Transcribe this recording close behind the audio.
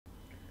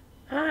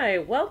Hi,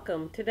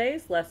 welcome.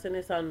 Today's lesson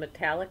is on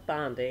metallic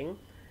bonding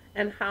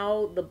and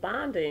how the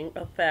bonding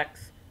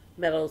affects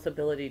metal's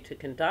ability to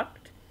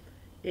conduct,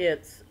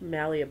 its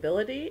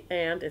malleability,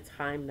 and its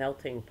high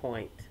melting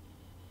point.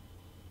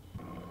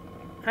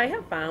 I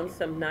have found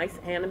some nice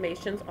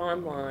animations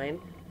online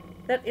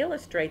that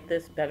illustrate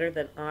this better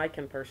than I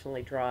can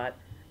personally draw it.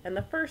 And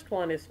the first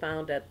one is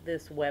found at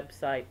this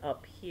website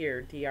up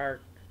here,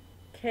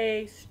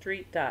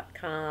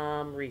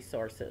 drkstreet.com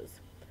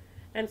resources.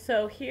 And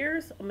so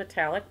here's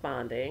metallic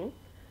bonding.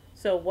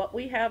 So what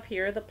we have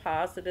here, the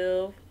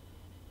positive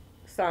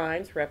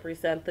signs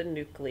represent the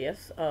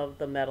nucleus of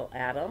the metal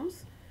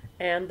atoms,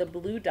 and the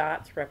blue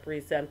dots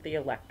represent the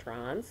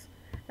electrons.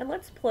 And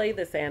let's play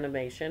this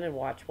animation and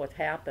watch what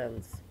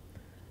happens.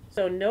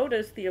 So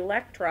notice the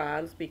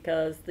electrons,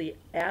 because the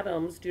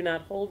atoms do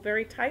not hold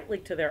very tightly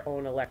to their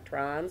own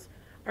electrons,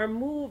 are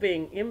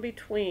moving in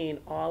between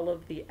all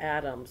of the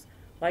atoms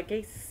like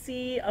a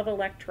sea of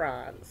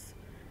electrons.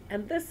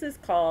 And this is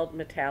called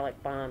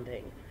metallic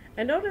bonding.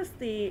 And notice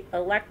the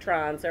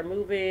electrons are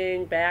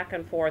moving back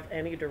and forth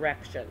any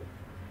direction.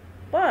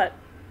 But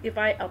if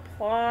I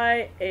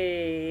apply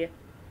a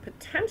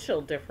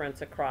potential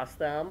difference across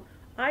them,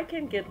 I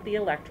can get the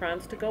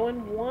electrons to go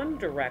in one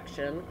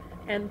direction,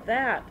 and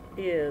that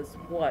is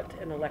what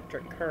an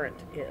electric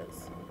current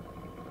is.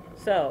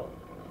 So,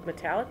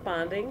 metallic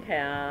bonding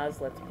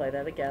has, let's play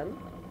that again,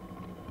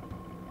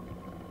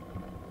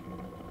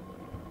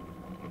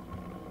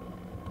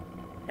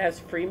 has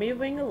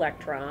free-moving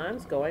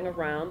electrons going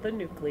around the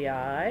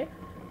nuclei.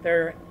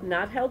 They're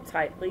not held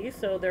tightly,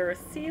 so there are a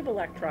sea of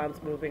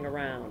electrons moving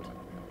around.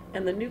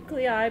 And the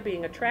nuclei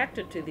being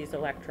attracted to these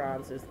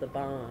electrons is the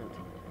bond.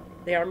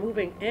 They are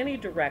moving any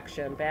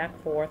direction, back,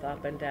 forth,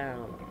 up, and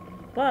down.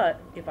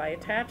 But if I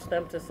attach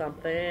them to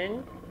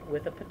something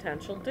with a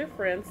potential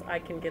difference, I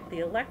can get the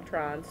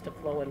electrons to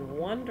flow in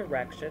one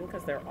direction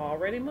because they're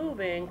already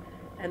moving,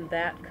 and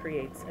that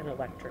creates an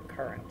electric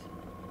current.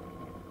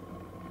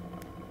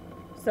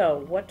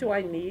 So what do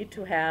I need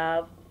to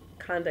have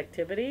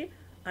conductivity?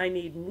 I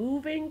need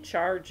moving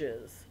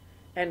charges.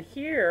 And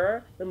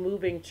here, the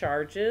moving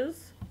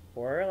charges,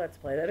 or let's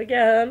play that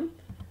again,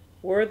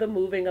 were the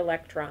moving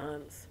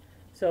electrons.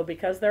 So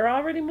because they're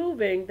already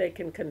moving, they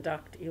can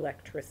conduct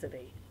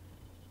electricity.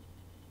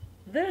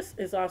 This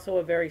is also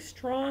a very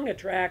strong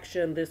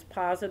attraction. This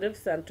positive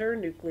center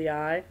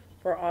nuclei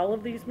for all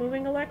of these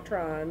moving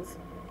electrons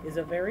is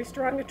a very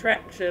strong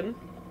attraction,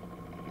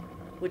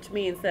 which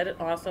means that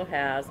it also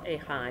has a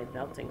high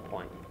melting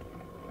point.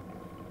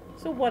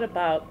 So what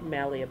about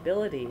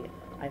malleability?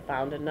 I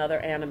found another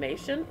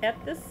animation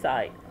at this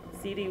site,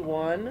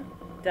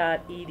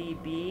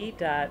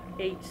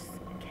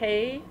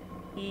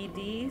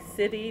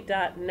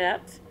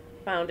 cd1.edb.hkedcity.net.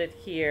 Found it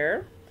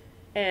here,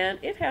 and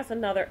it has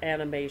another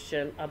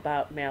animation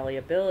about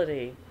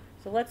malleability.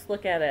 So let's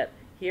look at it.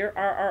 Here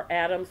are our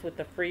atoms with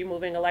the free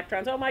moving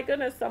electrons. Oh my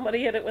goodness,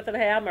 somebody hit it with a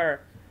hammer.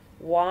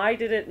 Why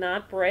did it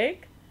not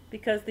break?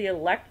 Because the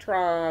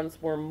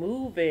electrons were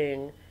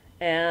moving,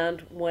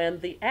 and when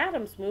the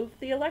atoms move,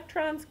 the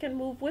electrons can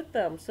move with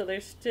them, so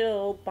they're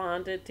still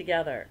bonded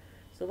together.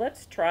 So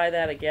let's try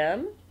that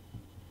again.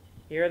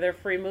 Here they're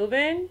free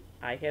moving.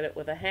 I hit it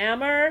with a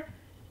hammer,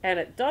 and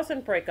it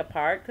doesn't break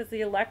apart because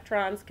the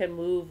electrons can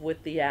move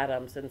with the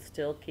atoms and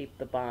still keep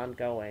the bond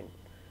going.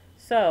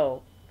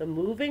 So the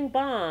moving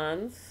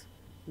bonds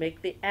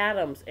make the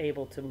atoms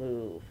able to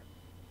move,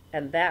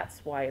 and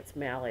that's why it's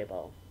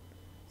malleable.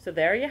 So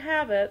there you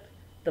have it.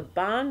 The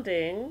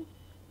bonding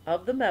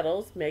of the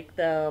metals make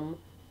them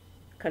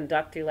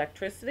conduct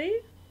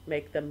electricity,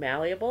 make them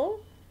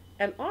malleable,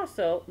 and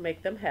also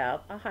make them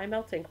have a high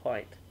melting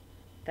point.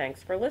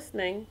 Thanks for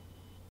listening.